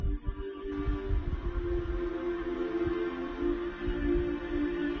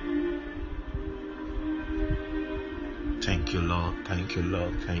Thank you, Lord. Thank you,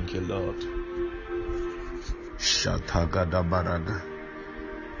 Lord. Thank you, Lord. Shatagada baraga.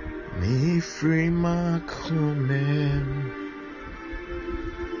 Me free my comment.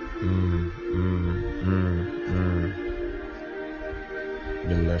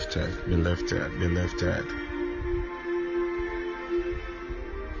 Be lifted, be lifted, be lifted.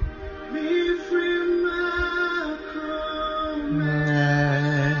 Me free my comment.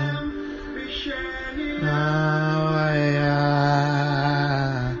 Be shining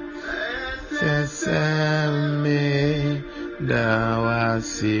Sesame,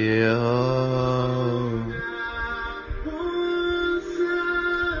 Dawasio.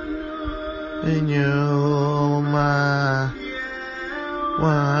 Inyuma,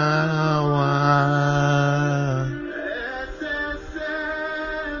 wawa.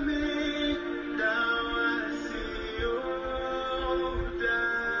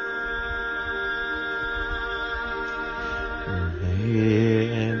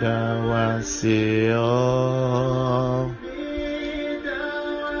 Dawasio.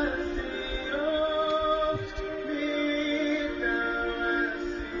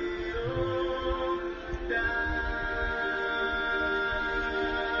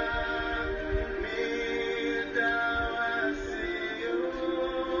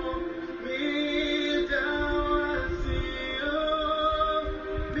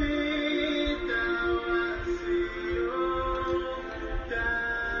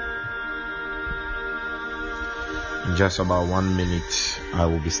 In just about 1 minute, I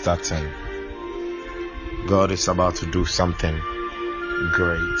will be starting. God is about to do something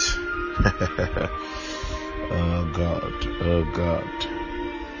great. Oh God, oh God.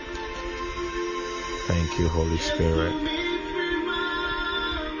 Thank you, Holy Spirit.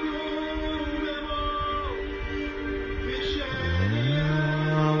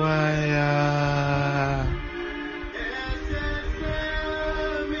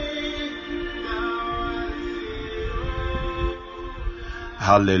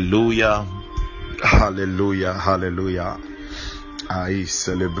 Hallelujah, hallelujah, hallelujah. I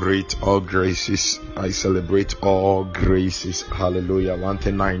celebrate all graces. I celebrate all graces. Hallelujah. One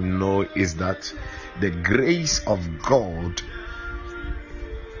thing I know is that the grace of God,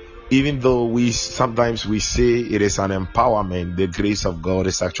 even though we sometimes say it is an empowerment, the grace of God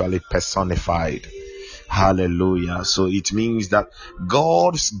is actually personified. Hallelujah. So it means that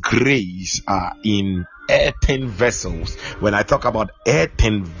God's grace are in earthen vessels. When I talk about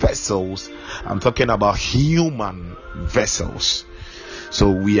earthen vessels, I'm talking about human vessels.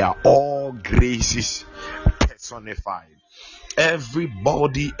 So we are all graces personified.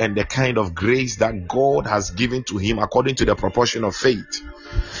 Everybody and the kind of grace that God has given to him according to the proportion of faith.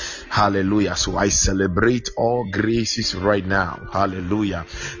 Hallelujah. So I celebrate all graces right now. Hallelujah.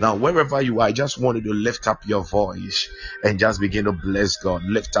 Now, wherever you are, I just want you to lift up your voice and just begin to bless God.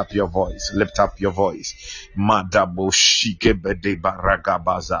 Lift up your voice. Lift up your voice. Madabo shikebede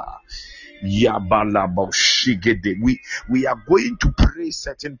baragabaza. Yabalabo shigede. We are going to pray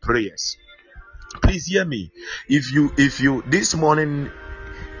certain prayers. Please hear me. If you this morning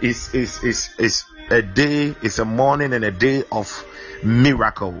is a day, it's a morning and a day of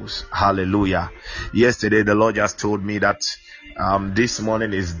miracles. Hallelujah. Yesterday the Lord just told me that this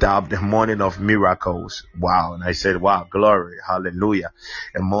morning is dubbed the morning of miracles. Wow. And I said, wow, glory, hallelujah,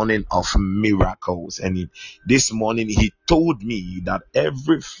 a morning of miracles. And this morning he told me that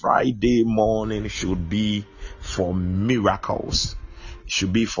every Friday morning should be for miracles.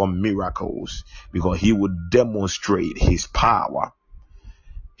 Should be for miracles, because he would demonstrate his power.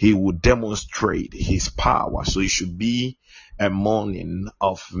 He would demonstrate his power. So it should be a morning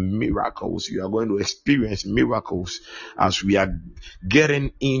of miracles. You are going to experience miracles as we are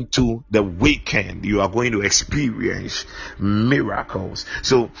getting into the weekend. You are going to experience miracles.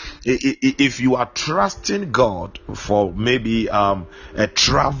 So if you are trusting God for maybe a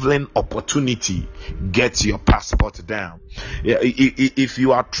traveling opportunity, get your passport down. If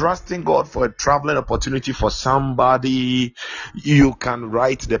you are trusting God for a traveling opportunity for somebody, you can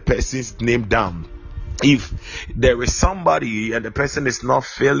write the person's name down. If there is somebody and the person is not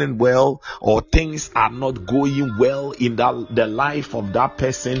feeling well, or things are not going well in the life of that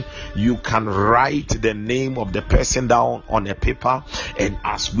person, you can write the name of the person down on a paper, and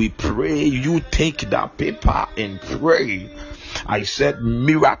as we pray, you take that paper and pray. I said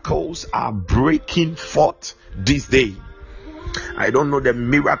miracles are breaking forth this day. I don't know the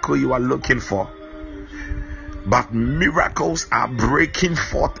miracle you are looking for, but miracles are breaking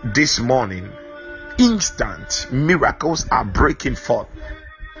forth this morning. Instant miracles are breaking forth.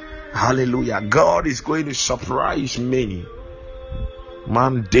 Hallelujah. God is going to surprise many.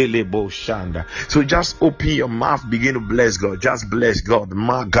 Mandelebo Shanda. So just open your mouth, begin to bless God. Just bless God.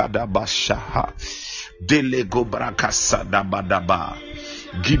 Magada Bashaha. Delego Brakasada Badaba.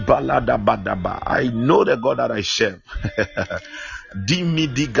 Gibalada Badaba. I know the God that I serve.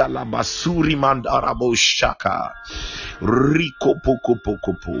 Dimidi Galabasuri Mandarabo Shaka. Riko Poko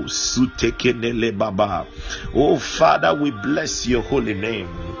Poko Po. Sutekenele Baba. Oh Father, we bless your holy name.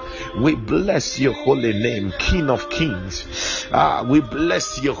 We bless your holy name, King of Kings. We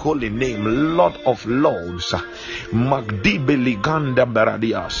bless your holy name, Lord of Lords. Magdibe Liganda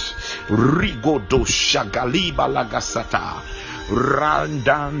Baradias. Rigodo Shagaliba Lagasata.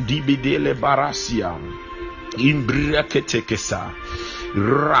 Randan Dibidele Barasia. Imbriaketekesa.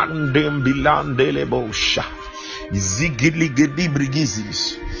 Randem Bilandele Bosha. Zigili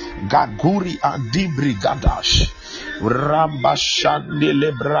Brigizis. Gaguri Adibri Gadash.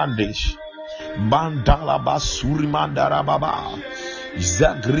 Rambashandele Brandish. Bandala Basuri Mandara Baba.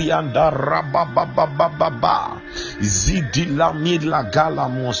 Zagrianda Rabababababa. Zidila Midla Gala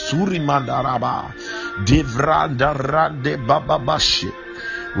Mosuri Mandaraba. Devranda Rande Bababashi.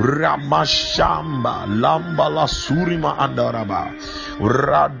 Ramashamba Lambala Surima Andaraba.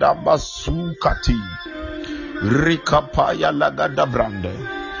 Radabasukati. Rikapaya Lagada Brande.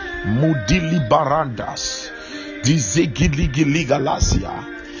 Mudili Barandas. Dizegiligiligalasia.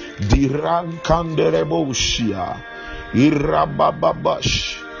 Dirankandereboshia.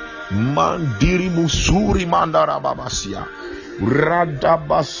 Irabababash. Mandiri Musuri Mandarababasia.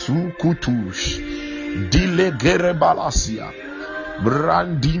 Radabasukutush. Dilegerebalasia.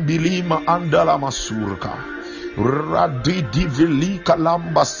 Brandibilima Andala Masurka. Radidivilika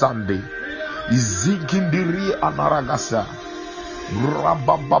Lambasande. Izigindiri Anaragasa.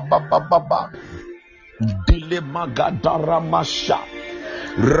 Rabababababa. Dile Magadara Masha.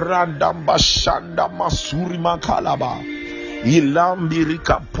 Radambashanda Masuri Makalaba.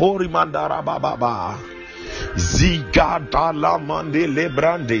 Ilambirika Pori Mandara Baba. Zigadala Mandele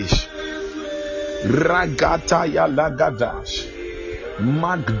Brandish. Ragata ya Lagadash.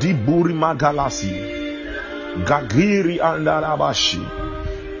 Magdiburi Magalasi. Gagiri Andarabashi.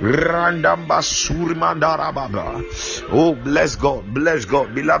 Randambasuri Mandarababa. Oh, bless God,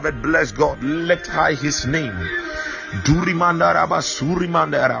 beloved, bless God. Let high his name. Duri Mandaraba Suri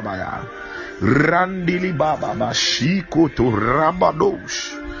Mandarabaya. Randili Baba Bashiko to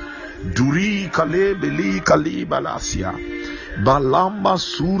Rabadosh. Duri Kalebeli Kalibalasia. Balamba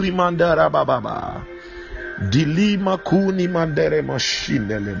Suri Mandarababa. Dilima Kuni Mandere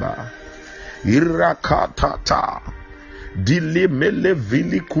Machine Leba. Irakatata. Dilemele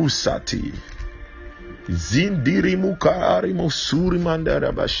Vilikusati. Zindiri Mukari Mosuri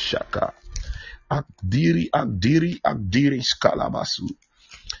Mandarabashaka. Akdiri skalabasu.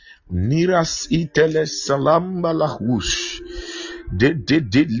 Niras itele salamba lahush. De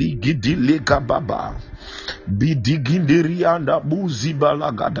ligidile gababa. Bidigindiri anda buzi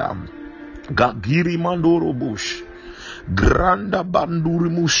balagadam. Gagiri mandoro bush. Granda banduri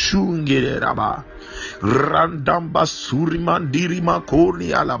mushungere raba. Randamba suri mandiri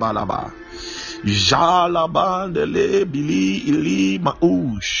makoni alabalaba. Jalabandele bili ili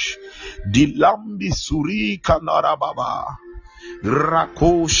maush. Dilambi suri kanarababa.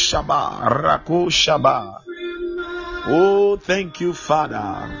 Rako shaba. Oh, thank you,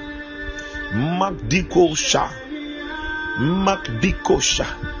 Father. Makdikosha.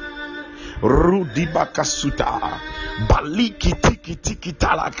 Rudi bakasuta. Baliki tiki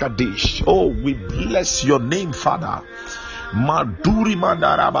talakadesh. Oh, we bless your name, Father. Maduri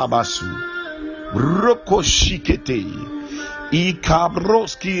mandarababasu. Roko shikete.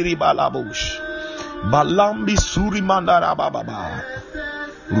 Ikabroski ribalabush. Balambi suri mandarababa.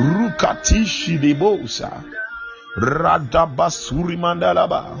 Rukatishi debosa. Radabasuri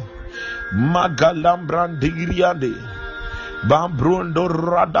mandalaba. Magalambrandigriande. Bambrondo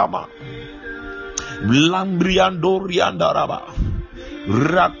radama. Lambriando riandaraba.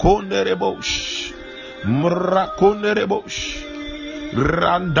 Rakonerebosh. Mrakonerebosh.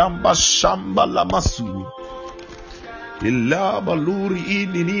 Randamba shamba lamasu. Illa baluri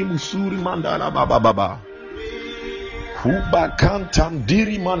inini musuri mandala baba. Huba kantam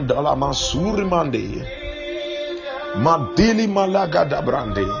diri mandala masuri mande. Madili malaga da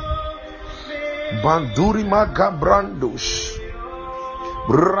brande. Banduri magabrandosh.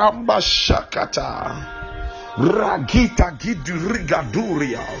 Ramba shakata. Ragita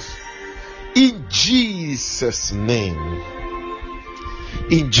gidurigadurias. In Jesus' name.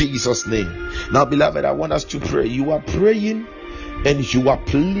 In Jesus' name. Now, beloved, I want us to pray. You are praying and you are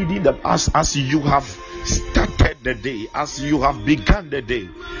pleading that as you have started the day, as you have begun the day,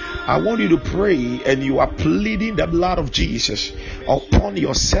 I want you to pray, and you are pleading the blood of Jesus upon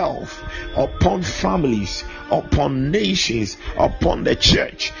yourself, upon families, upon nations, upon the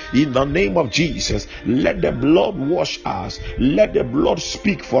church. In the name of Jesus, let the blood wash us, let the blood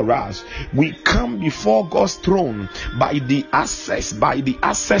speak for us. We come before God's throne by the access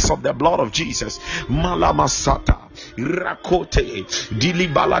of the blood of Jesus. Malamasata Rakote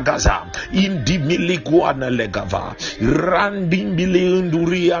Dilibalagaza Indimiliguana Legava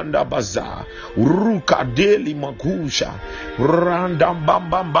Randimbiliundurianda Baza Ruka Deli Magusha Randam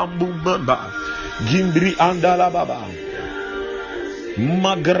Bambam Bambu Bamba Gimbri Andala Baba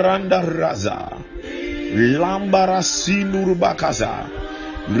Magranda Raza Lambara Sinurbakaza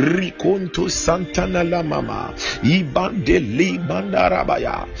Rikonto Santana la mama Ibandeli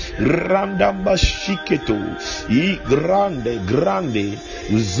Bandarabaya Randamba Shiketo I grande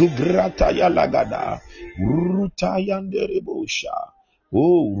Zugrata Yalagada Rutayande Rebosha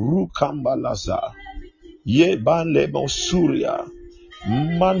O Rukambalaza Yeban Suria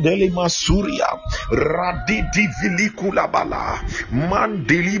Mandeli Masuria Radidi Vilikula Bala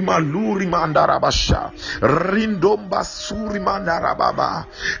Mandeli Maluri Mandarabasha Rindomba Suri Mandarababa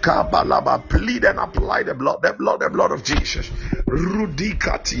Kabalaba. Plead and apply the blood of Jesus. Rudi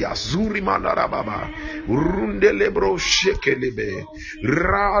Katia Zuri Mandarababa Rundelebro Shekelebe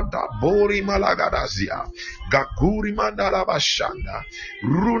Rada Bori Malagadazia Gakuri Mandarabashanda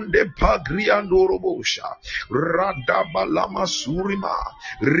Runde Pagriandorobosha Rada Balama Surima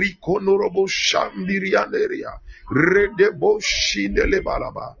Rikonorobo Shambirianeria Redebo Shindele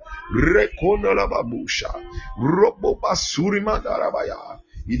Balaba Rekonolababusha Robo Basurima Darabaya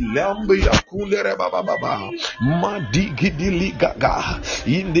Ilambe Yakundere Baba Madigidili Gaga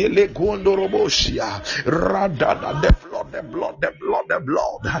Indele Gondoroboshia Radada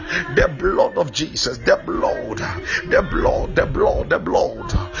the blood of Jesus, the blood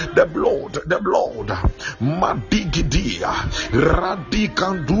Madigidia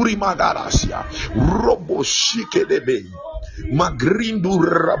Radikanduri Magarasia Robo Shikedebe Magrindu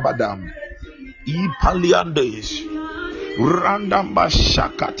Rabadam Ipaliandes Randamba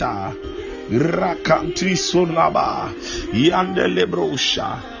Shakata Rakantri Sonaba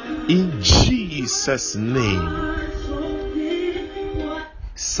Yandelebrosha. In Jesus' name.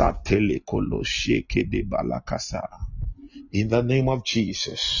 Satele Kolo Sheke de Balakasa. In the name of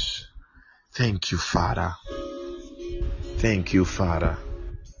Jesus. Thank you, Father. Thank you, Father.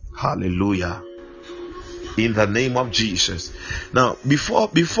 Hallelujah. In the name of Jesus. Now, before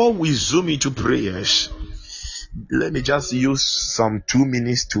we zoom into prayers, let me just use some 2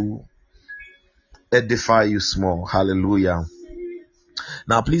 minutes to edify you small. Hallelujah.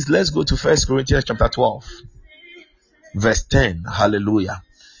 Now, please, let's go to 1 Corinthians chapter 12, verse 10. Hallelujah.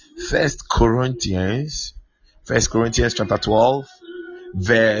 1 Corinthians chapter 12,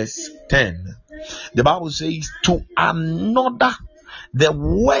 verse 10. The Bible says, to another the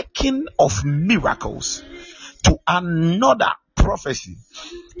working of miracles, to another prophecy,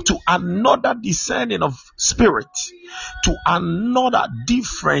 to another discerning of spirit, to another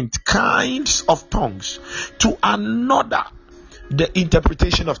different kinds of tongues, to another the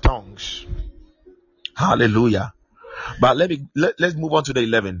interpretation of tongues. Hallelujah. But let's move on to the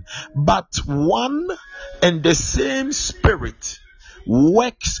 11. But one and the same spirit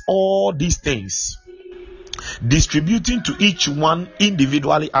works all these things, distributing to each one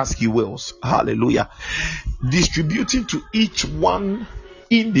individually as he wills. Hallelujah. Distributing to each one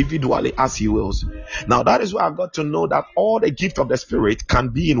individually as he wills. Now that is why I've got to know that all the gift of the Spirit can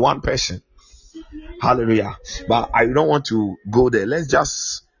be in one person. Hallelujah. But I don't want to go there. Let's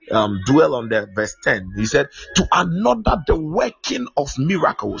just dwell on the verse 10. He said, to another the working of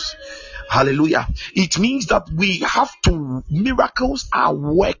miracles. Hallelujah. It means that we have to, miracles are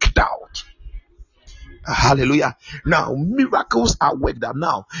worked out. Hallelujah. Now miracles are worked out.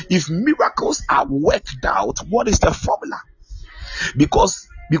 Now if miracles are worked out, what is the formula? Because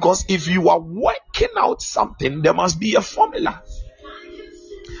if you are working out something, there must be a formula,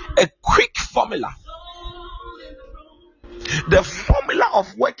 a quick formula. The formula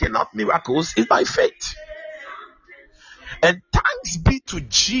of working out miracles is by faith. And thanks be to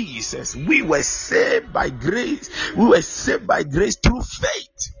Jesus, we were saved by grace. We were saved by grace through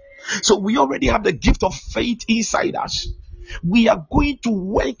faith. So we already have the gift of faith inside us. We are going to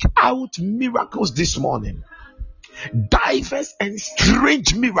work out miracles this morning. Diverse and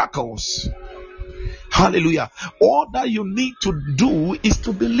strange miracles. Hallelujah. All that you need to do is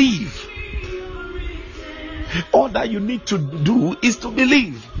to believe. All that you need to do is to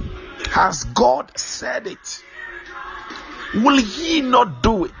believe. Has God said it? Will he not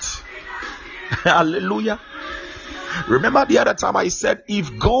do it? Hallelujah. Remember the other time I said,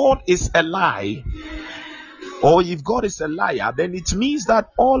 if God is a lie, or if God is a liar, then it means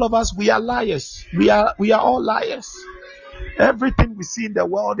that all of us, we are liars. We are all liars. Everything we see in the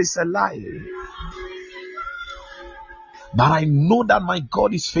world is a lie. But I know that my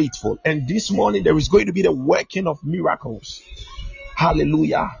God is faithful, and this morning there is going to be the working of miracles.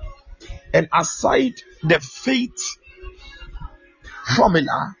 Hallelujah. And aside the faith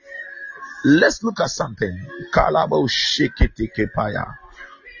formula, let's look at something. Kalabo sheketekepaya.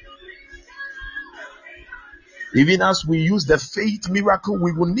 Even as we use the faith miracle,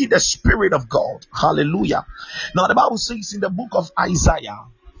 we will need the Spirit of God. Hallelujah. Now the Bible says in the book of Isaiah,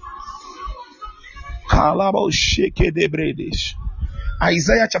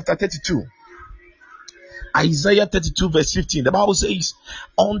 Isaiah chapter 32. Isaiah 32 verse 15. The Bible says,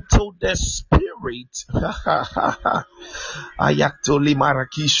 until the Spirit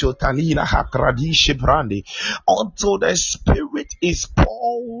until the Spirit is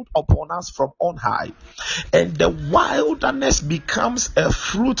poured upon us from on high, and the wilderness becomes a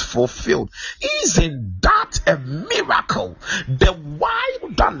fruitful field. Isn't that a miracle? The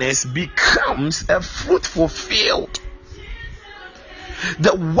wilderness becomes a fruitful field.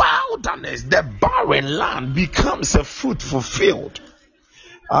 The wilderness, the barren land, becomes a fruitful field.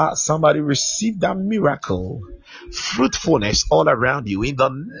 Somebody receive that miracle. Fruitfulness all around you in the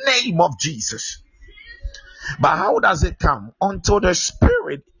name of Jesus. But how does it come? Until the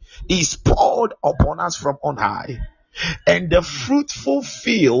Spirit is poured upon us from on high, and the fruitful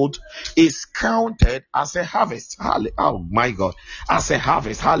field is counted as a harvest. Oh my God, as a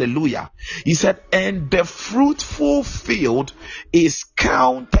harvest. Hallelujah. He said, and the fruitful field is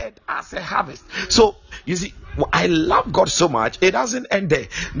counted as a harvest. So you see, I love God so much, it doesn't end there.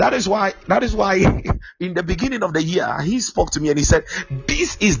 That is why in the beginning of the year, he spoke to me and he said,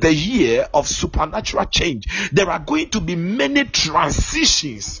 this is the year of supernatural change. There are going to be many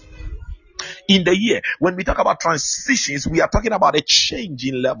transitions in the year. When we talk about transitions, we are talking about a change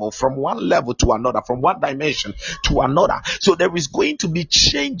in level, from one level to another, from one dimension to another. So there is going to be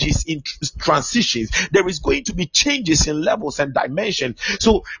changes in transitions. There is going to be changes in levels and dimensions.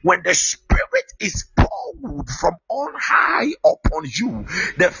 So when the Spirit is poured from on high upon you,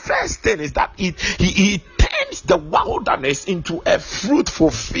 the first thing is that he turns the wilderness into a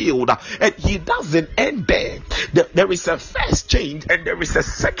fruitful field. And he doesn't end there. There is a first change and there is a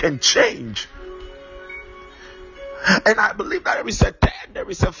second change. And I believe that there is a third, there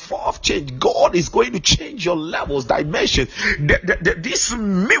is a fourth change. God is going to change your levels, dimensions. This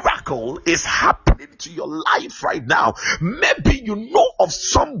miracle is happening to your life right now. Maybe you know of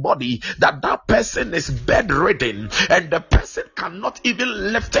somebody that person is bedridden, and the person cannot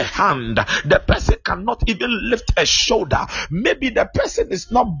even lift a hand. The person cannot even lift a shoulder. Maybe the person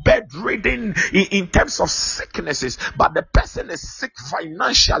is not bedridden in terms of sicknesses, but the person is sick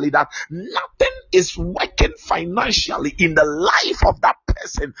financially, that nothing is working financially in the life of that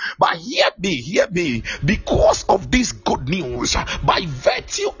person. But hear me, because of this good news, by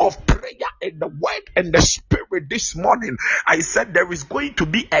virtue of prayer and the word and the Spirit this morning, I said there is going to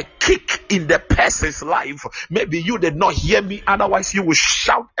be a kick in the person's life. Maybe you did not hear me, otherwise you will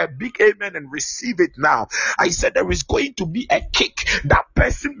shout a big amen and receive it now. I said there is going to be a kick. That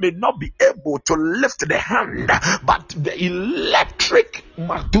person may not be able to lift the hand, but the electric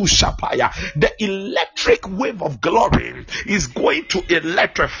the electric wave of glory is going to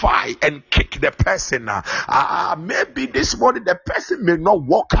electrify and kick the person. Maybe this morning the person may not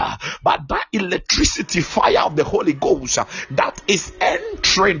walk, but that electricity fire of the Holy Ghost that is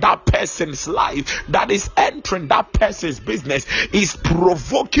entering that person's life, that is entering that person's business, is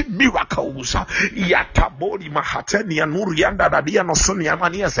provoking miracles.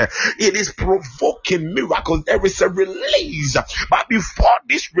 It is provoking miracles. There is a release, but before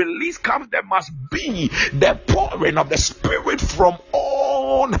this release comes, there must be the pouring of the Spirit from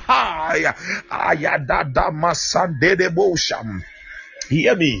on high.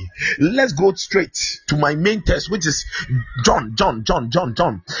 Hear me. Let's go straight to my main text, which is John chapter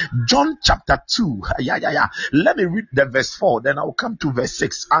 2. Let me read the verse 4, then I'll come to verse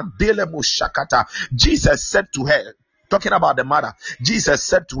 6. Jesus said to her, talking about the mother, Jesus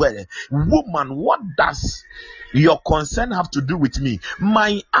said to her, woman, what does your concern have to do with me?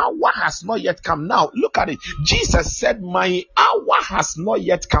 My hour has not yet come. Now look at it. Jesus said, my hour has not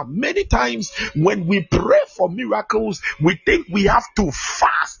yet come. Many times when we pray for miracles, we think we have to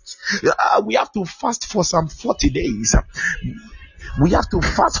fast. We have to fast for some 40 days. We have to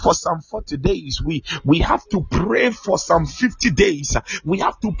fast for some 40 days. We have to pray for some 50 days. We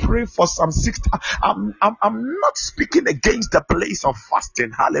have to pray for some 60. I'm not speaking against the place of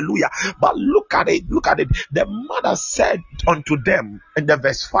fasting. Hallelujah. But look at it. Look at it. The mother said unto them in the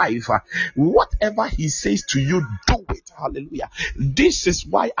verse 5, whatever he says to you, do it. Hallelujah. This is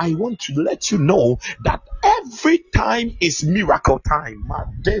why I want to let you know that every time is miracle time.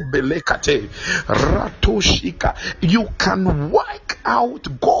 You can work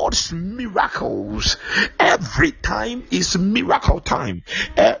out God's miracles. Every time is miracle time.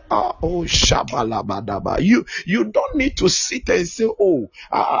 Oh, shabalabadaba. You don't need to sit and say, oh,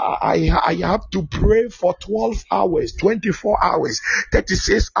 I have to pray for 12 hours, 24 hours,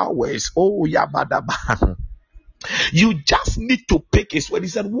 36 hours. Oh, yabadaba. You just need to pick his word. He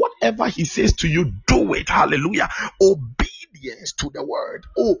said, whatever he says to you, do it. Hallelujah. Obedience to the word.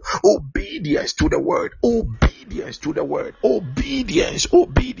 Oh, obedience to the word. Obedience to the word. Obedience.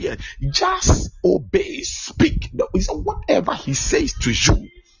 Just obey. Speak. He said, whatever he says to you,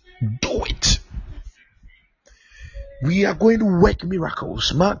 do it. We are going to work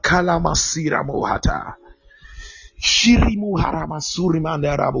miracles. Makala masira mohata. Shirimu haramasuri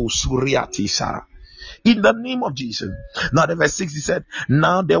mandarabu suriati sara. In the name of Jesus. Now the verse 6, he said,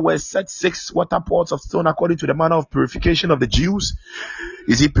 now there were set 6 water pots of stone according to the manner of purification of the Jews.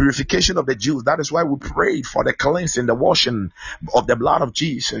 You see, purification of the Jews. That is why we prayed for the cleansing, the washing of the blood of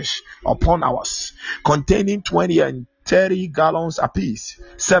Jesus upon us, containing 20 and 30 gallons apiece.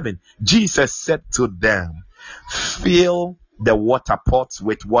 7. Jesus said to them, fill the water pots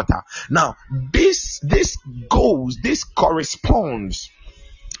with water. Now this corresponds,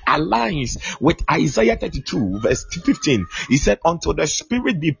 aligns with Isaiah 32 verse 15. He said, until the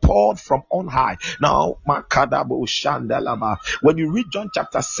Spirit be poured from on high. Now when you read John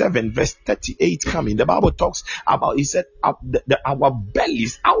chapter 7 verse 38 coming, the Bible talks about, he said, our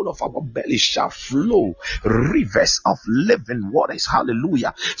bellies, out of our bellies shall flow rivers of living waters.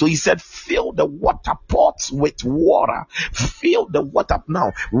 Hallelujah. So he said, fill the water pots with water. Fill the water.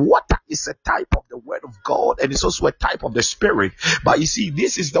 Now water is a type of the word of God, and it's also a type of the Spirit. But you see,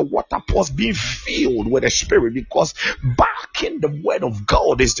 this is the water pots being filled with the Spirit, because back in the word of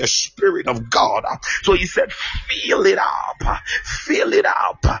God is the Spirit of God. So he said, fill it up.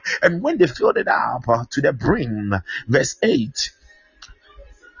 And when they filled it up to the brim, verse 8,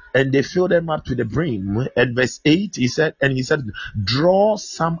 and they filled them up to the brim, and verse 8, he said, draw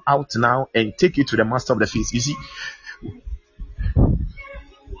some out now and take it to the master of the feast. You see,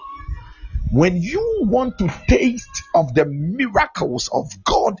 when you want to taste of the miracles of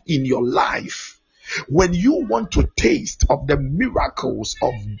God in your life, when you want to taste of the miracles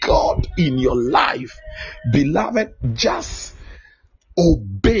of God in your life, beloved, just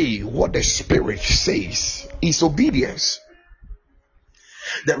obey what the Spirit says. It's obedience.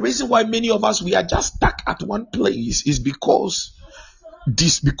 The reason why many of us, we are just stuck at one place is because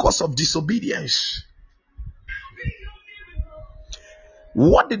of disobedience.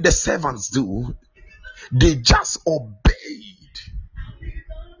 What did the servants do? They just obeyed.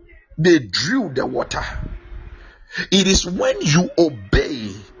 They drew the water. It is when you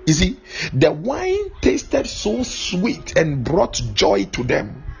obey. You see, the wine tasted so sweet and brought joy to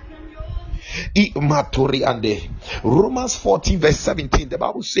them. Romans 14 verse 17, the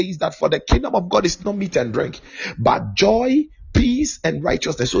Bible says that for the kingdom of God is not meat and drink, but joy, peace and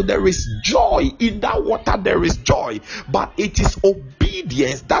righteousness. So there is joy in that water. There is joy, but it is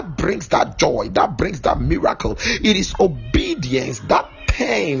obedience that brings that joy, that brings that miracle. It is obedience that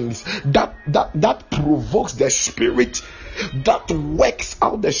turns, that provokes the Spirit, that works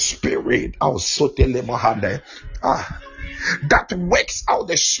out the Spirit. That works out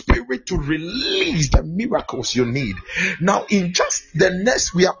the Spirit to release the miracles you need. Now, in just the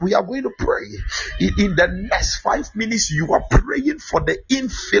next, we are going to pray. In the next 5 minutes, you are praying for the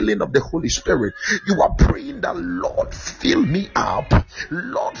infilling of the Holy Spirit. You are praying that, Lord, fill me up.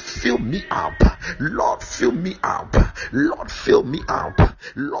 Lord, fill me up. Lord, fill me up. Lord, fill me up.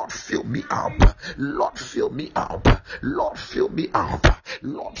 Lord, fill me up. Lord, fill me up. Lord, fill me up.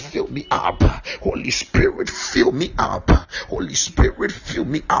 Lord, fill me up. Holy Spirit, fill me up. Holy Spirit, fill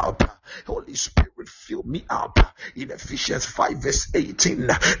me up. Holy Spirit, fill me up. In Ephesians 5 verse 18,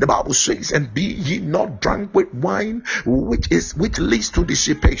 the Bible says, and be ye not drunk with wine, which leads to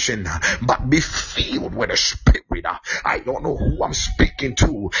dissipation, but be filled with the Spirit. I don't know who I'm speaking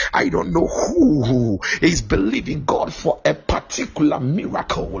to. I don't know who is believing God for a particular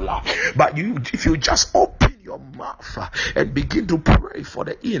miracle, but if you just open your your mouth and begin to pray for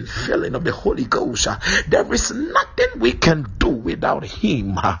the infilling of the Holy Ghost. There is nothing we can do without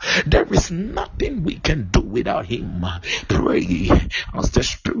Him. There is nothing we can do without Him. Pray, ask the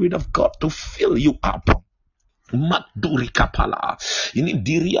Spirit of God to fill you up. Makduri kapala ini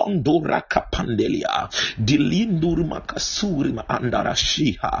diriandora kapandelia dilindur makasuri ma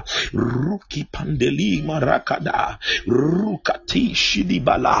andarashiha ruki pandeli marakada rukati shidi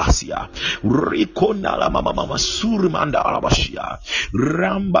balasia rikona la mama masuri mandarabashia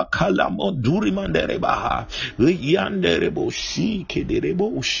ramba kalamo duri manderebaha yanderebo shike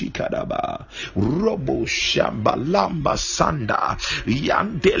derebo shikadaba robo shamba lamba sanda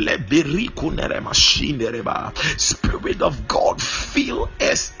yandele beriku nere mashindereba. Spirit of God, fill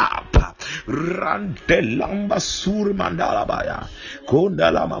us up. Randelamba surmandalabaya.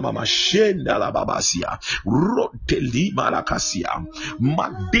 Kondala mama mashendala babasia. Roteli malakasia.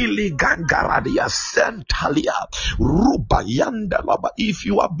 Madili gangaradia sentalia. Rubayanda baba. If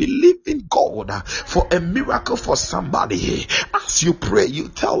you are believing God for a miracle for somebody, as you pray, you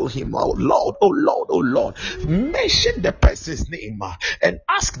tell him, oh Lord, oh Lord, oh Lord. Mention the person's name and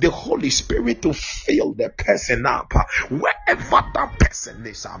ask the Holy Spirit to fill the person up wherever that person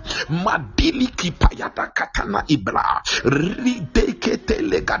is. Madili kipayata katana ibra ridekete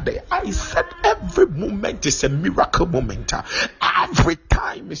legade. I said every moment is a miracle moment. Every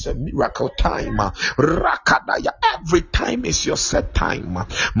time is a miracle time. Rakadaya, every time is your set time.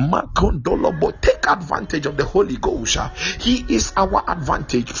 Makondolobo, take advantage of the Holy Ghost. He is our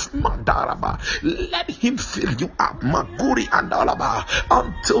advantage. Mandaraba, let Him fill you up. Maguri andalaba,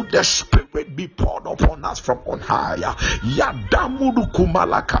 until the Spirit be poured upon us from on high. Yadamudu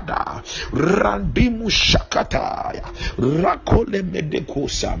kumalakada randimu shakata rakole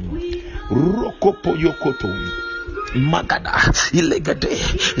medekosam rokopo yokotum magada ilegade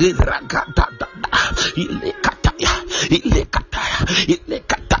iragada ilekataya ilekataya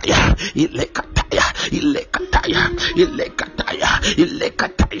ilekataya ilekataya ilekataya ilekataya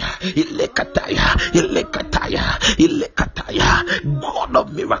ilekataya ilekataya ilekataya ilekataya. God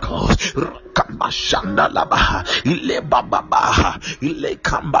of miracles, Rakamashanda Labaha, Ile Baba, Ile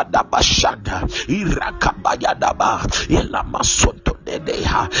Kambada Bashanda, Irakabayadaba, Ila Masoto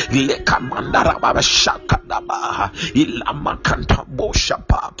Dedeha, Ile Kamandara Shakadaba, Ila Makanta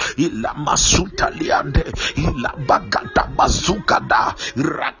Boshapa, Ila Masuta Liande, Ila Bagata Bazukada,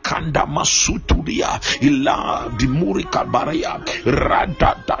 Rakanda Masuturia, Ila Dimurika Baria,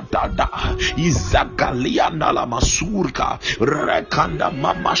 Radadada, Izagaliana la Masurka, Rakanda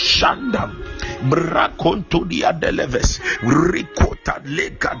Mama Shanda, Bracontodia Deleves, Ricota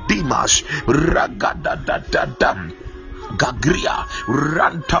Lega Dimas, Ragadadadam. Gagria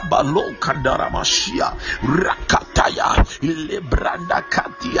Rantabalo Kandaramashia Rakataya Ilebranda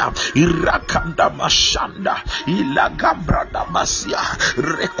Katia Irakanda Mashanda Ilagambranda Masia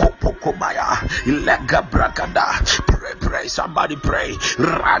Rekopokomaya Ilagabrakada. Pray, somebody pray.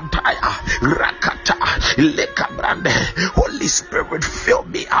 Rantaya Rakata Ilekabrande. Holy Spirit, fill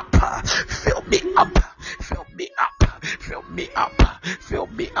me up, fill me up, fill me up, fill me up, fill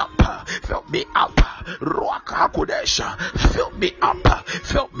me up, fill me up. Ruaka Kudesha, fill me up,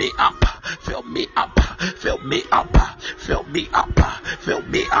 fill me up, fill me up, fill me up, fill me up, fill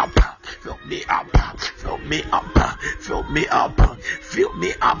me up, fill me up, fill me up, fill me up, fill me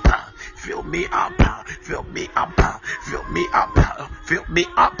up, fill me up, fill me up, fill me up, fill me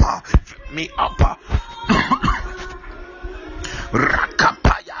up, fill me up.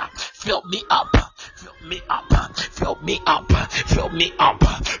 Rakapaya, fill me up, fill me up, fill me up, fill me up,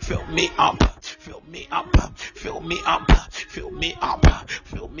 fill me up, fill me up, fill me up, fill me up,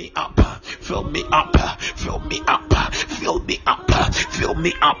 fill me up, fill me up, fill me up, fill me up, fill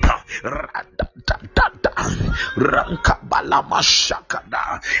me up. Rankabala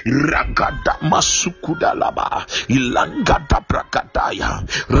mashakada, ragada masukuda laba, ilangada prakadaya,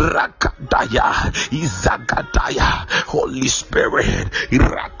 rakadaya, izagadaya. Holy Spirit,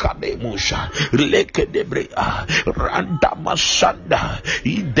 rakademusha, lekedebrea, randa mashanda,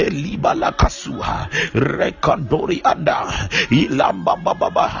 ideliba lakasuha, rekandori anda, ilamba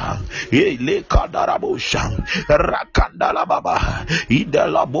baba, ilekadarabusha, rakandala baba,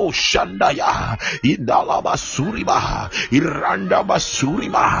 idalabo shandaya, idalaba suriba, iranda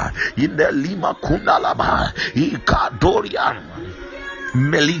basurima, idelima kundalaba, ikadorian.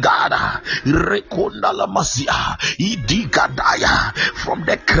 Meligada Rekonda la Masia Idigadaya from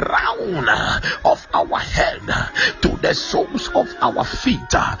the crown of our head to the soles of our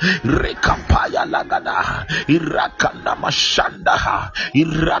feet. Rekapaya lagada, irakanda mashanda,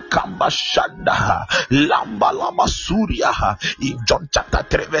 irakamba shanda, lamba lamba surya. In John chapter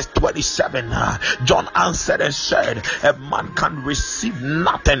 3 verse 27, John answered and said, a man can receive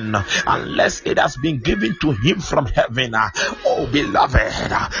nothing unless it has been given to him from heaven. Oh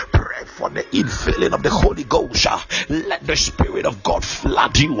beloved, pray for the infilling of the Holy Ghost. Let the Spirit of God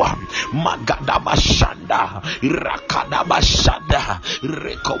flood you. Magadabashanda, Rakadabashanda,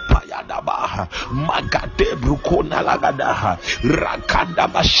 Rekopayadaba, Magadebrukonalagada,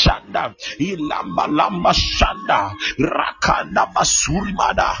 Rakadabashanda, Ilamba Lamba Shanda,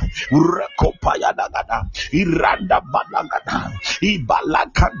 Rakadabasurimada, Rekopayadagada, Iranda Balagada,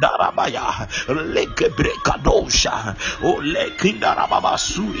 Ibalakadarabaya, Lekebrekadosha, Olekindarababa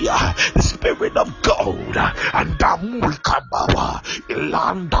Surya, Spirit of God, and Damurikabawa,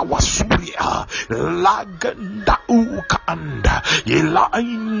 Ilanda Wasuria, Laganda Ukanda,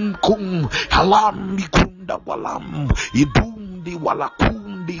 Ilain Kum, Halamikunda Walam, Idundi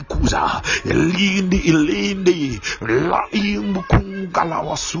Walakundi Kuza, Ilindi, Laim Kungala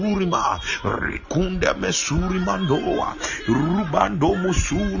Wasurima, Rikunda Mesurimandoa, Rubando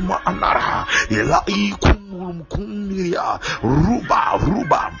Musurma Anara, Ilai Kungia,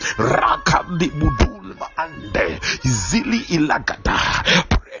 Ruba, Rakandi Budulma Ande, Zili Ilagada.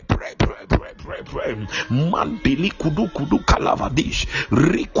 Pray. Mandili kudu kalavadish,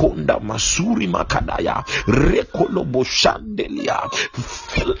 Rikonda Masuri Makadaya, Rekolobo Shandelia.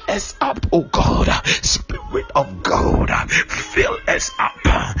 Fill us up, oh God, Spirit of God, fill us up.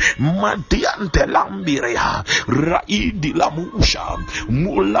 Madiante Lambirea, Raidi Lamusha,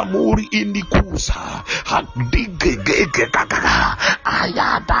 Mulamuri Indikusa, Hadigege Gagara,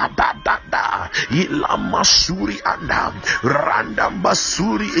 Ayada da, Ilamasuri Anda, Randam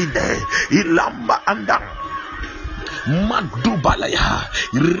Basuri Inde, Ilamba Anda. Madubalaya,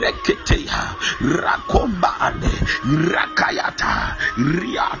 Reketeya, Rakomba Ane, Rakayata,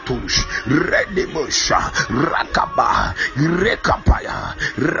 Riatush, Redebusha, Rakaba, Rekapaya,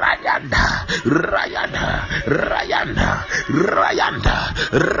 Rayanda,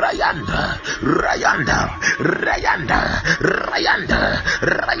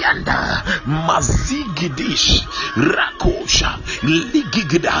 Mazigidish, Rakosha,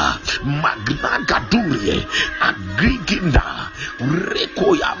 Ligigida, Magnagadurie, Agriginda,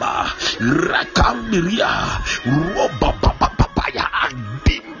 Rekoyaba, Rakamiria, Roba Papaya,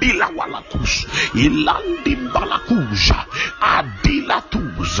 Adimbila Walakus, Ilandimbalakuja,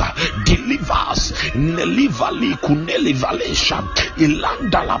 Adilatuza, delivers, Nelivali Kunelivalesha,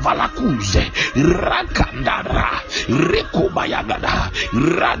 Ilanda Lavalakuze, Rakandara, Rekobayagada,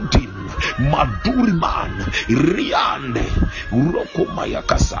 Radim. Maduriman Riande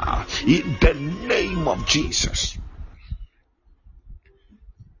Rokomayakasa, in the name of Jesus.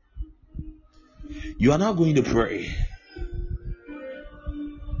 You are now going to pray.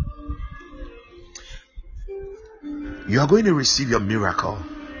 You are going to receive your miracle.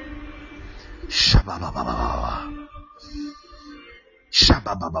 Shabba.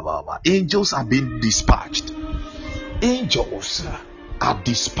 Angels are being dispatched. Angels are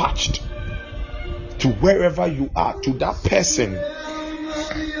dispatched to wherever you are, to that person.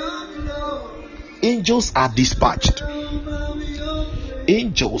 Angels are dispatched.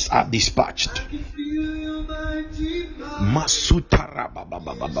 Angels are dispatched. Masutara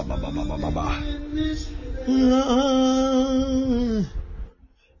baba.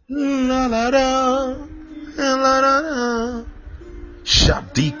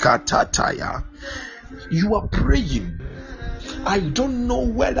 Shadika tataya. You are praying. I don't know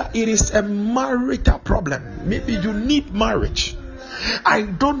whether it is a marital problem. Maybe you need marriage. I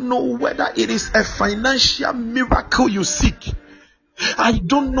don't know whether it is a financial miracle you seek. I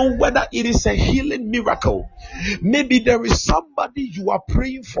don't know whether it is a healing miracle. Maybe there is somebody you are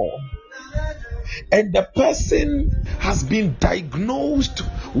praying for, and the person has been diagnosed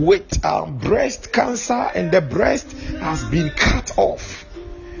with breast cancer, and the breast has been cut off.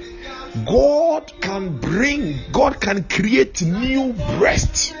 God can create new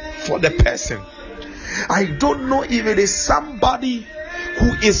breast for the person. I don't know if it is somebody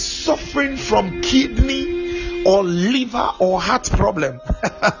who is suffering from kidney or liver or heart problem.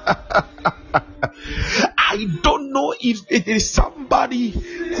 I don't know if it is somebody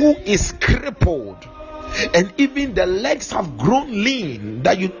who is crippled and even the legs have grown lean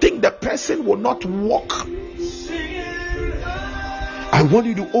that you think the person will not walk. I want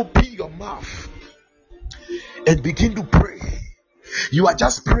you to open your mouth and begin to pray. You are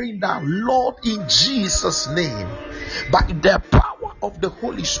just praying now, Lord, in Jesus' name, by the power of the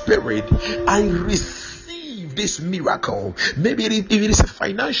Holy Spirit, I receive this miracle. Maybe if it is a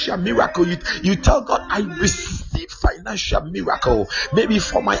financial miracle, you tell God, I receive financial miracle. Maybe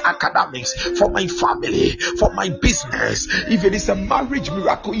for my academics, for my family, for my business. If it is a marriage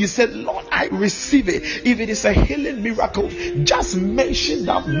miracle, you said, Lord, I receive it. If it is a healing miracle, just mention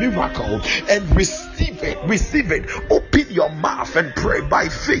that miracle and receive it. Receive it. Open your mouth and pray by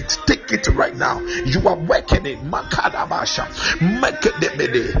faith. Take it right now. You are working it. Makadabasha.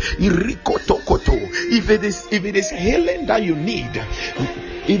 If it is healing that you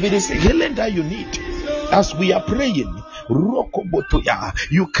need, as we are praying,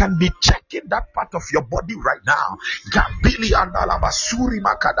 you can be checking that part of your body right now. Gabili andalaba suri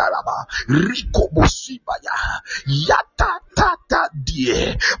makadalaba riko bosibaya yata tata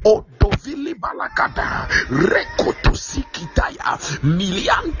die odovili balakada rekoto sikitaya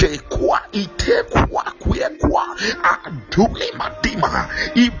miliante kwa ite kwa kwa adule madima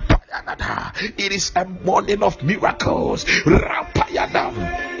ibayagada. It is a morning of miracles. Rapayadam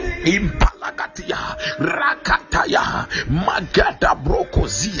impalagatia rakataya magada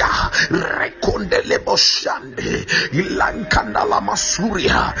brokozia rekondele boshande ilankandala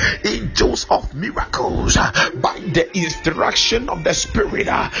masuria. Angels of miracles, by the instruction of the Spirit,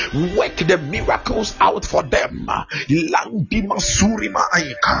 work the miracles out for them. Landi masuri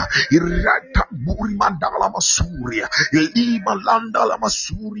maaika irata buri mandala masuria lima landala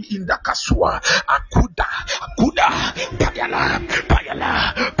masuri indakasua akuda payala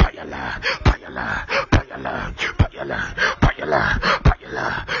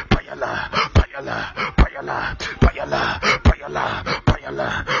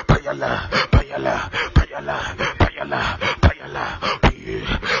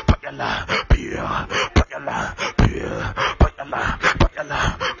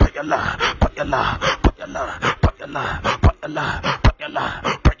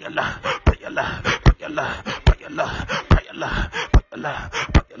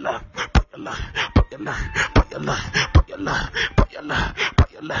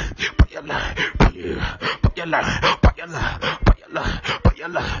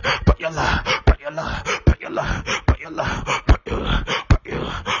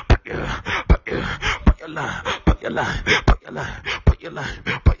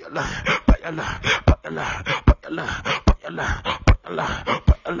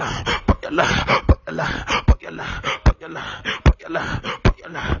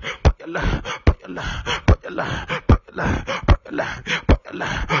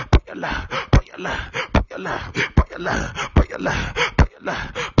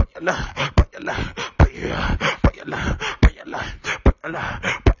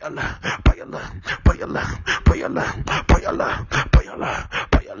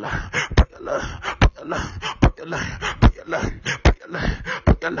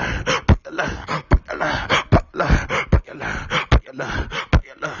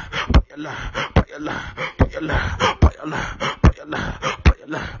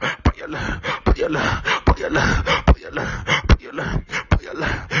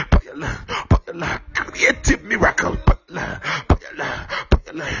creative miracle.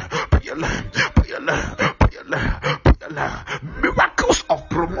 Miracles of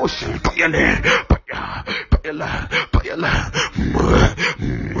promotion.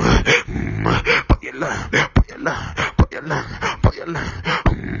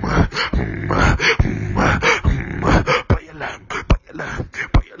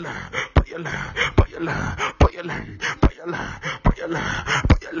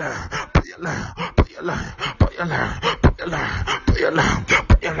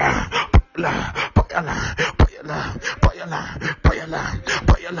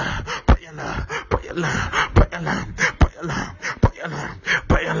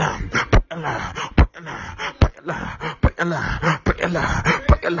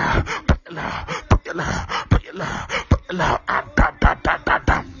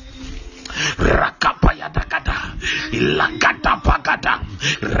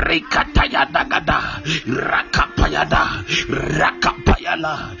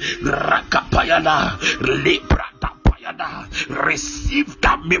 Receive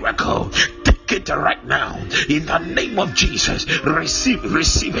that miracle. Take it right now in the name of Jesus. Receive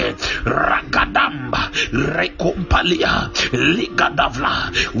it. Ragadamba rekompalia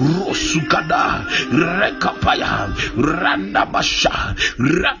ligadavla rosukada rekapaya randabasha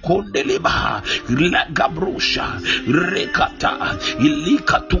rakondeleba lagabrusha rekata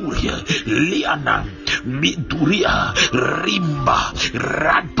ilikaturia liana miduria rimba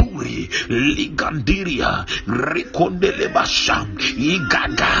raduri ligandiria rekondelebasha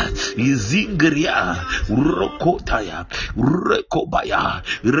igaga izinga Ingria, Rokotaya, Rekobaya,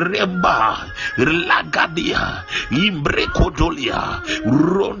 Remba, Lagadia, Imbrekodolia,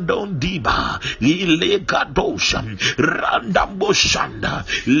 Rondon Diba, Ilegadosha, Randamboshanda,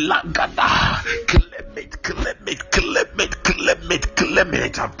 Lagada, Clement,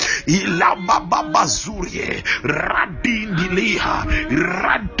 Ilamabazurie, Radindilia,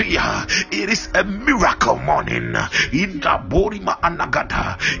 Radia. It is a miracle morning. Inda Borima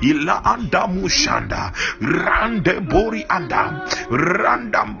Anagada, Ila Anda Mushanda, Rande Bori Anda,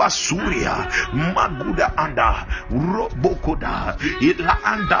 Randambasuria, Maguda Anda, Robokoda, Ila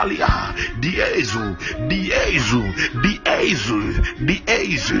Andalia, Diesu,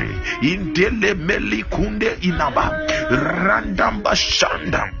 Indele Melikunde Inaba, Randamba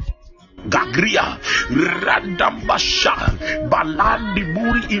Shanda. Gagria Randambasha Balandi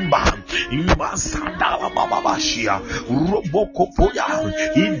Buri Imba Sandala Babashia Roboko Poya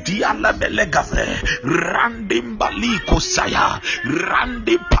Indiala Belegave Randimbali Kosaya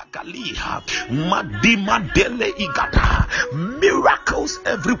Randi Pagalia Madima Dele Igata miracles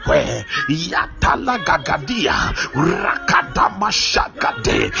everywhere Yatala Gagadia Rakadama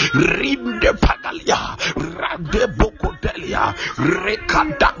Shakade Rinde Pagalia Rande Bokodelia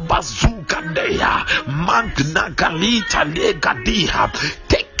Rekada Bazu Gandea, Magna Galita Legadia.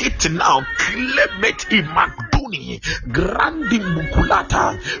 Take it now, claim it in Magduni, Grandi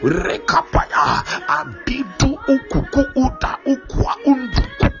Mukulata, Rekapaya, Abidu Ukuku Uta Ukwa Undu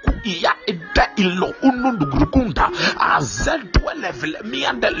Iya Ida Ilo Unundu Grukunda, Azedu Level, me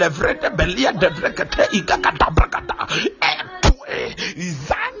and the Levrete Belia de Vrekate Igakata Bragata, Etue,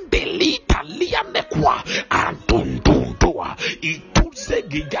 Zandelita Lianekwa, Antundundua, Ituse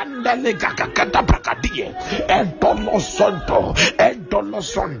Gigandele Gagakata Bracadie, Endolosondo,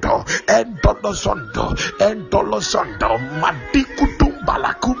 Madikutum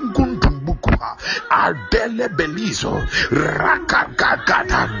Balakungundumbuka, Adele Belizo,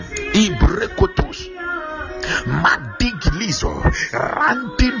 Rakagagada, Ibrekotus. Madigilizo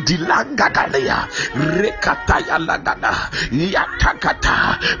Rantin Dilanga Galea Rekataya Lagana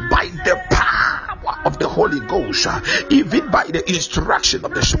Yatakata by the power of the Holy Ghost, even by the instruction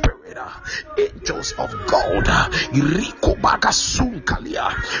of the Spirit. Angels of God, Rico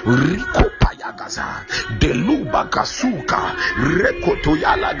Bagasunkalia, Rico Payagaza, Deluba Kasuka, Reko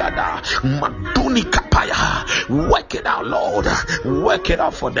Toyalagada, Maduni Kapaya. Work it out, Lord. Work it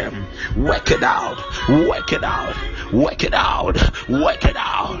out for them. Work it out. Work it out. Work it out. Work it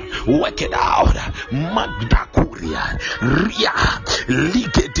out. Work it out. Magda Kuria, Ria,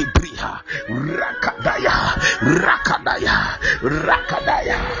 Ligeti Bria, Rakadaya, Rakadaya,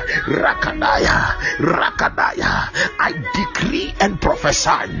 Rakadaya. Rakadaya, Rakadaya, I decree and prophesy,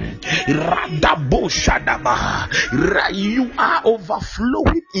 Radabo Shadama, you are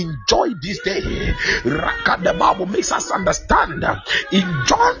overflowing in joy this day. The Bible makes us understand in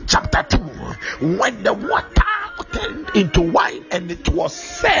John chapter 2, when the water turned into wine and it was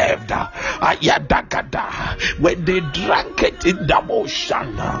served, when they drank it in the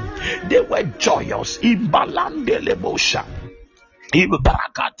motion, they were joyous in Balandele motion.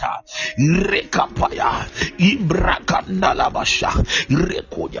 Ibrakata rekapaya ibrakandalabasha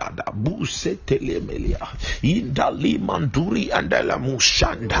rekoyada busetelemelia indali manduri andela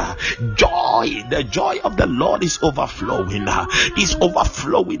mushanda. Joy, the joy of the Lord is overflowing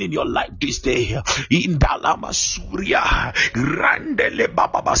in your life this day. Indalama suria randele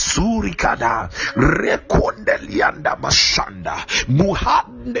baba basuri kada rekondelianda mashanda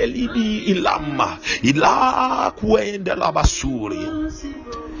muhandelini ilama ila kuendela basuri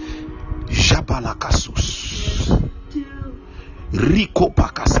Jabalakasus Rico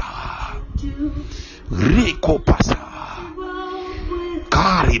Pakasa Rico Pasa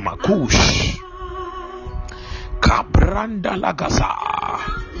Karimakush Kabranda Lagaza.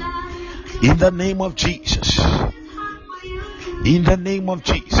 In the name of Jesus. In the name of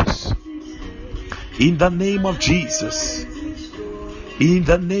Jesus. In the name of Jesus. In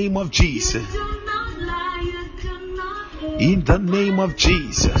the name of Jesus. In the name of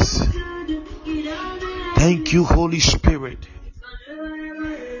Jesus. Thank you, Holy Spirit.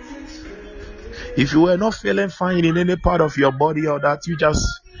 If you were not feeling fine in any part of your body or that, you just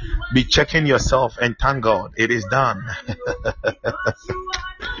be checking yourself and thank God. It is done.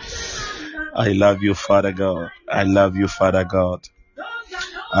 I love you, Father God. I love you, Father God.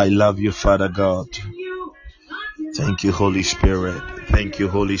 I love you, Father God. Thank you, Holy Spirit. Thank you,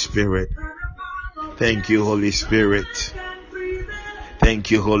 Holy Spirit. Thank you, Holy Spirit.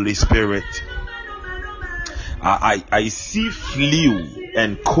 Thank you, Holy Spirit. I see flu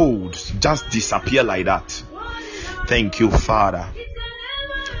and colds just disappear like that. Thank you, Father.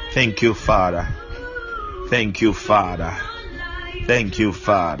 Thank you, Father. Thank you, Father. Thank you,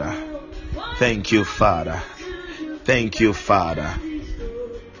 Father. Thank you, Father. Thank you, Father.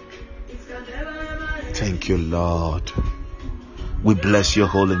 Thank you, Lord. We bless your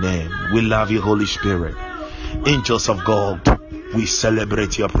holy name. We love you, Holy Spirit. Angels of God, we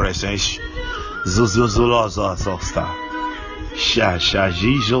celebrate your presence. Zuzuzulozozosta. Shasha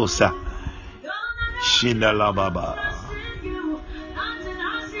Jijosa. Shinalababa.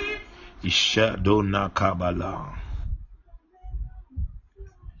 Ishadona Kabala.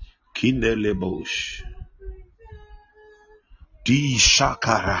 Kindelebosh. Di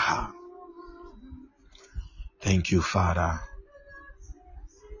Shakaraha. Thank you, Father.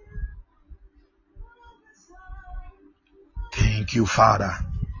 Thank you, Father.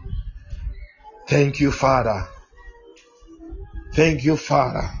 Thank you, Father. Thank you,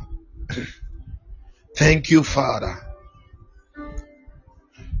 Father. Thank you, Father,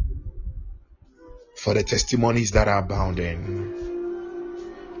 for the testimonies that are abounding.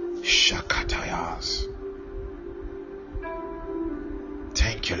 Shakatayas.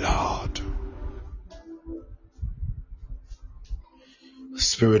 Thank you, Lord.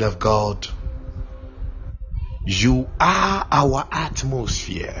 Spirit of God, you are our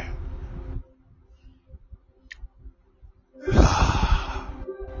atmosphere.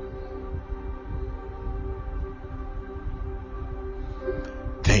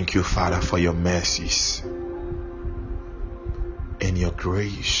 Thank you, Father, for your mercies and your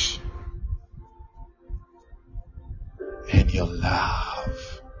grace and your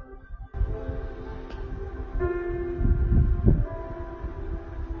love.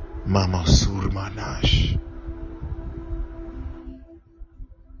 Mama Surmanash.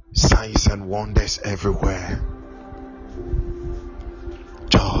 Signs and wonders everywhere.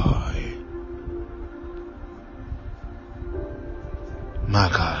 Joy.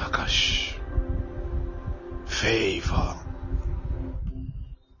 Magarakash. Favor.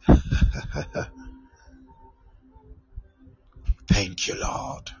 Thank you,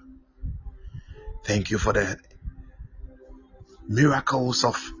 Lord. Thank you for the miracles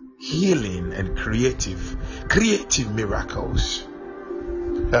of healing and creative miracles.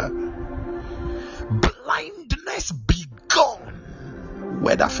 Blindness be gone,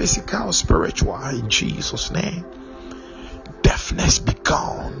 whether physical or spiritual, in Jesus' name. Deafness be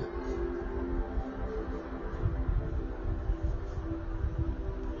gone.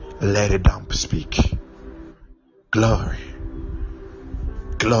 Let it dump speak. Glory,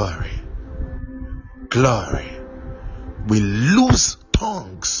 glory, glory. We lose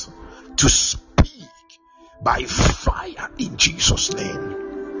tongues to speak by fire in Jesus' name.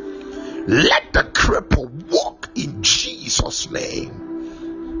 Let the cripple walk in Jesus' name.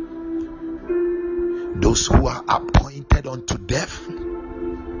 Those who are appointed unto death,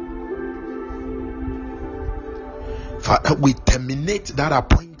 Father, we terminate that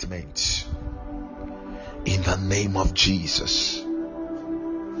appointment in the name of Jesus.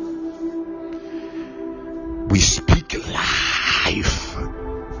 We speak life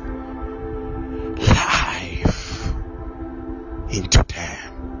into them.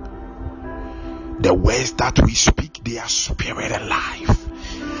 The words that we speak, they are spirit and life.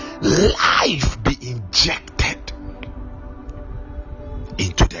 Life be injected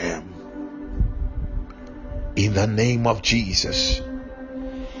into them in the name of Jesus.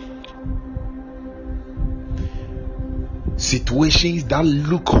 Situations that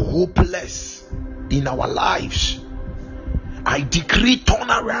look hopeless in our lives, I decree turn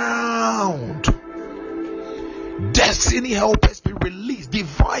around. Destiny helpers be released.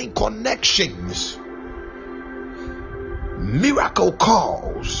 Divine connections, miracle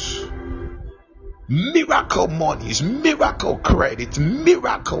calls, miracle monies, miracle credit,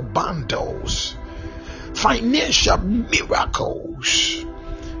 miracle bundles, financial miracles,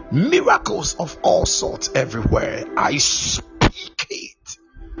 miracles of all sorts everywhere. I speak it.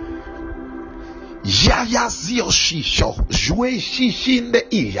 Yaya zio shisho jwe shishinde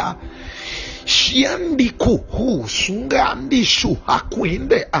iya shiandi kuhu sungandi shu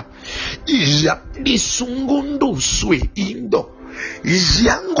hakwinde a ija disungundu swe indo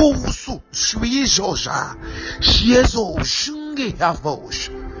jango usu swijoja shiezo shungi havosh.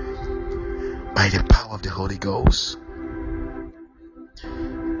 By the power of the Holy Ghost,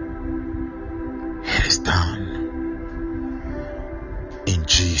 it is done in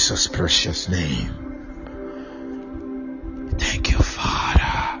Jesus' precious name. Thank you,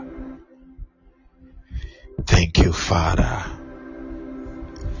 Father. Thank you, Father.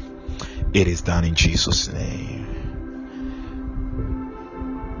 It is done in Jesus' name.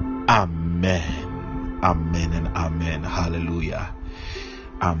 Amen. Amen and amen. Hallelujah.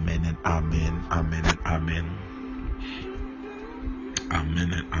 Amen and amen. Amen and amen.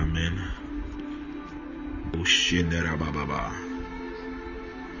 Amen and amen.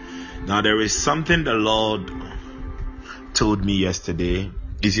 Now there is something the Lord told me yesterday.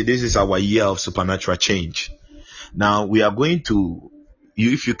 You see, this is our year of supernatural change. Now we are going to,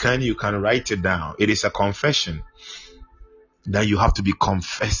 if you can write it down. It is a confession that you have to be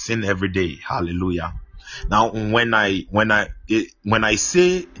confessing every day. Hallelujah. Now when I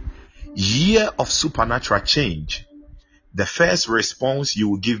say year of supernatural change, the first response you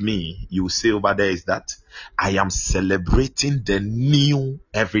will give me, you will say over there, is that I am celebrating the new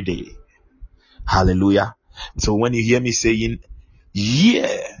every day. Hallelujah. So when you hear me saying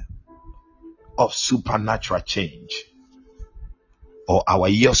year of supernatural change, or our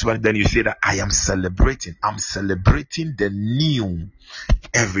year of supernatural, then you say that I'm celebrating the new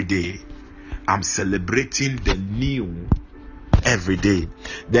every day. I'm celebrating the new every day.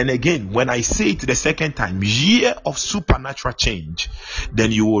 Then again, when I say it the second time, year of supernatural change,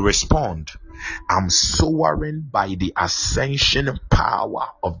 then you will respond, I'm soaring by the ascension power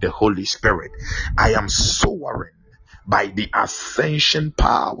of the Holy Spirit. I am soaring by the ascension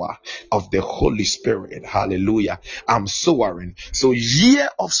power of the Holy Spirit. Hallelujah. I'm soaring. So year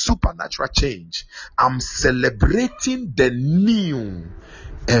of supernatural change, I'm celebrating the new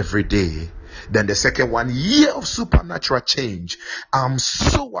every day. Then the second one, year of supernatural change, I'm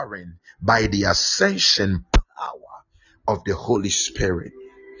soaring by the ascension power of the Holy Spirit.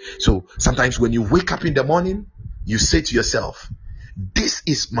 So sometimes when you wake up in the morning, you say to yourself, this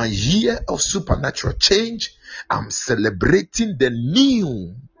is my year of supernatural change. I'm celebrating the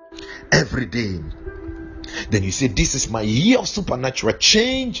new every day. Then you say, this is my year of supernatural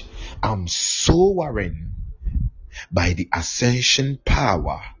change. I'm soaring by the ascension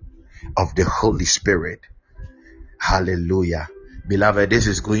power of the Holy Spirit. Hallelujah. Beloved, this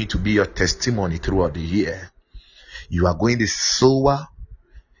is going to be your testimony throughout the year. You are going to soar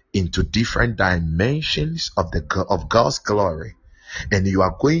into different dimensions of God's glory, and you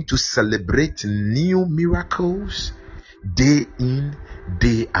are going to celebrate new miracles day in,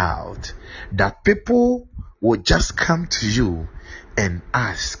 day out, that people will just come to you and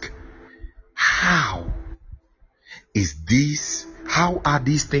ask, how are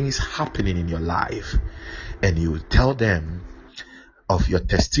these things happening in your life? And you will tell them of your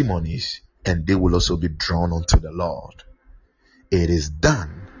testimonies, and they will also be drawn unto the Lord. It is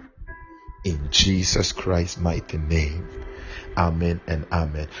done in Jesus Christ's mighty name. Amen and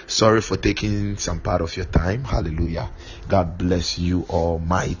amen. Sorry for taking some part of your time. Hallelujah. God bless you all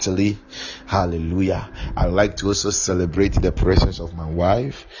mightily. Hallelujah. I'd like to also celebrate the presence of my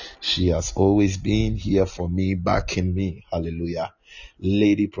wife. She has always been here for me, backing me. Hallelujah.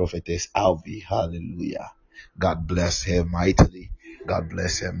 Lady Prophetess Alvi. Hallelujah. God bless her mightily. God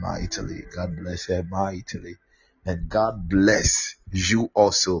bless her mightily. God bless her mightily. And God bless you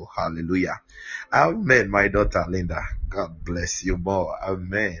also. Hallelujah. Amen, my daughter Linda. God bless you more.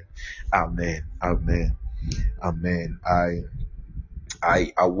 Amen. Amen. Amen. Amen.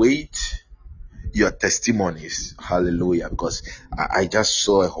 I await your testimonies. Hallelujah. Because I just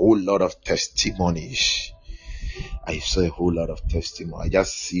saw a whole lot of testimonies. I saw a whole lot of testimony. I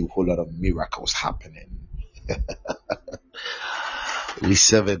just see a whole lot of miracles happening. We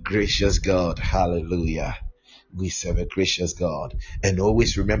serve a gracious God. Hallelujah. We serve a gracious God. And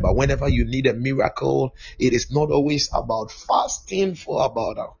always remember, whenever you need a miracle, it is not always about fasting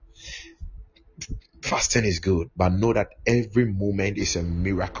fasting is good, but know that every moment is a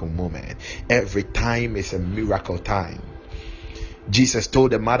miracle moment. Every time is a miracle time. Jesus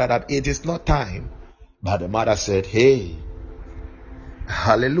told the mother that it is not time, but the mother said, hey,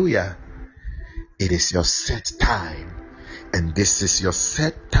 hallelujah, it is your set time, and this is your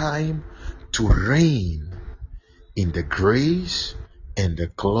set time to reign in the grace and the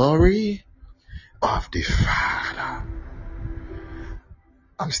glory of the Father.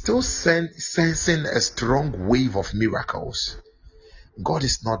 I'm still sensing a strong wave of miracles. God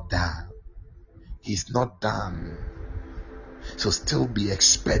is not done. He's not done. So still be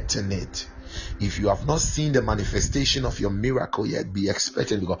expecting it. If you have not seen the manifestation of your miracle yet, be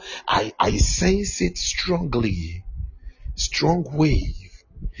expecting, because I sense it strongly. Strong wave.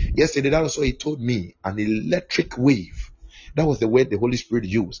 Yesterday, that was what he told me, an electric wave. That was the word the Holy Spirit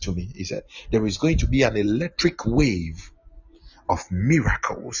used to me. He said, there is going to be an electric wave of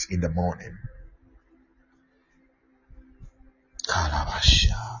miracles in the morning.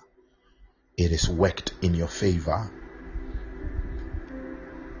 Kalabasha. It is worked in your favor.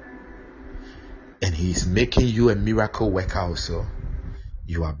 And he is making you a miracle worker also.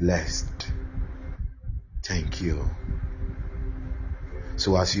 You are blessed. Thank you.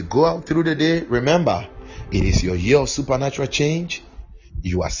 So as you go out through the day, remember, it is your year of supernatural change.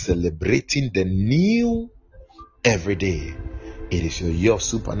 You are celebrating the new every day. It is your year of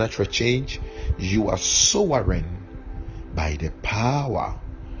supernatural change. You are soaring by the power,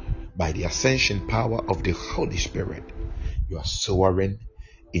 by the ascension power of the Holy Spirit. You are soaring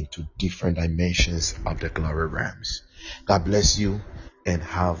into different dimensions of the glory realms. God bless you and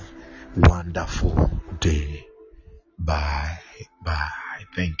have a wonderful day. Bye.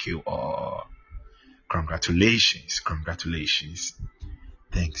 Thank you all. Congratulations.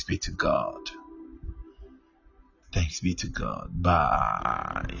 Thanks be to God.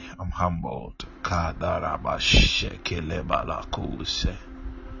 Bye. I'm humbled. Kadarabashekelebalakus.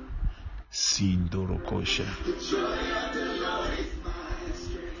 Sindorokoshe.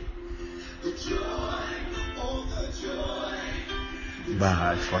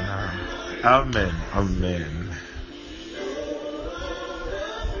 Bye for now. Amen.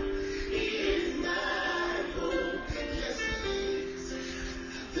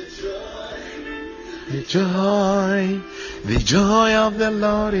 The joy of the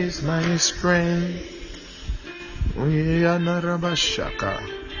Lord is my strength.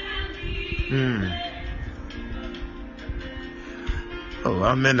 Oh,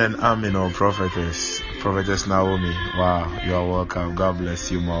 amen and amen, oh prophetess Naomi. Wow, you are welcome. God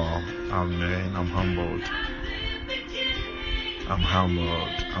bless you more. Amen. I'm humbled.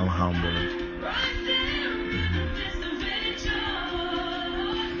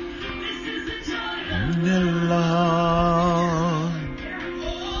 The Lord,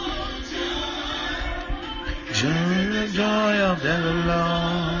 joy of the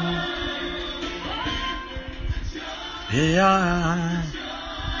Lord, yeah.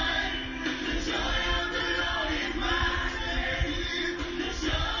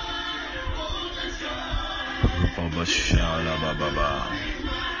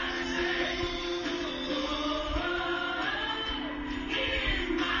 Baba.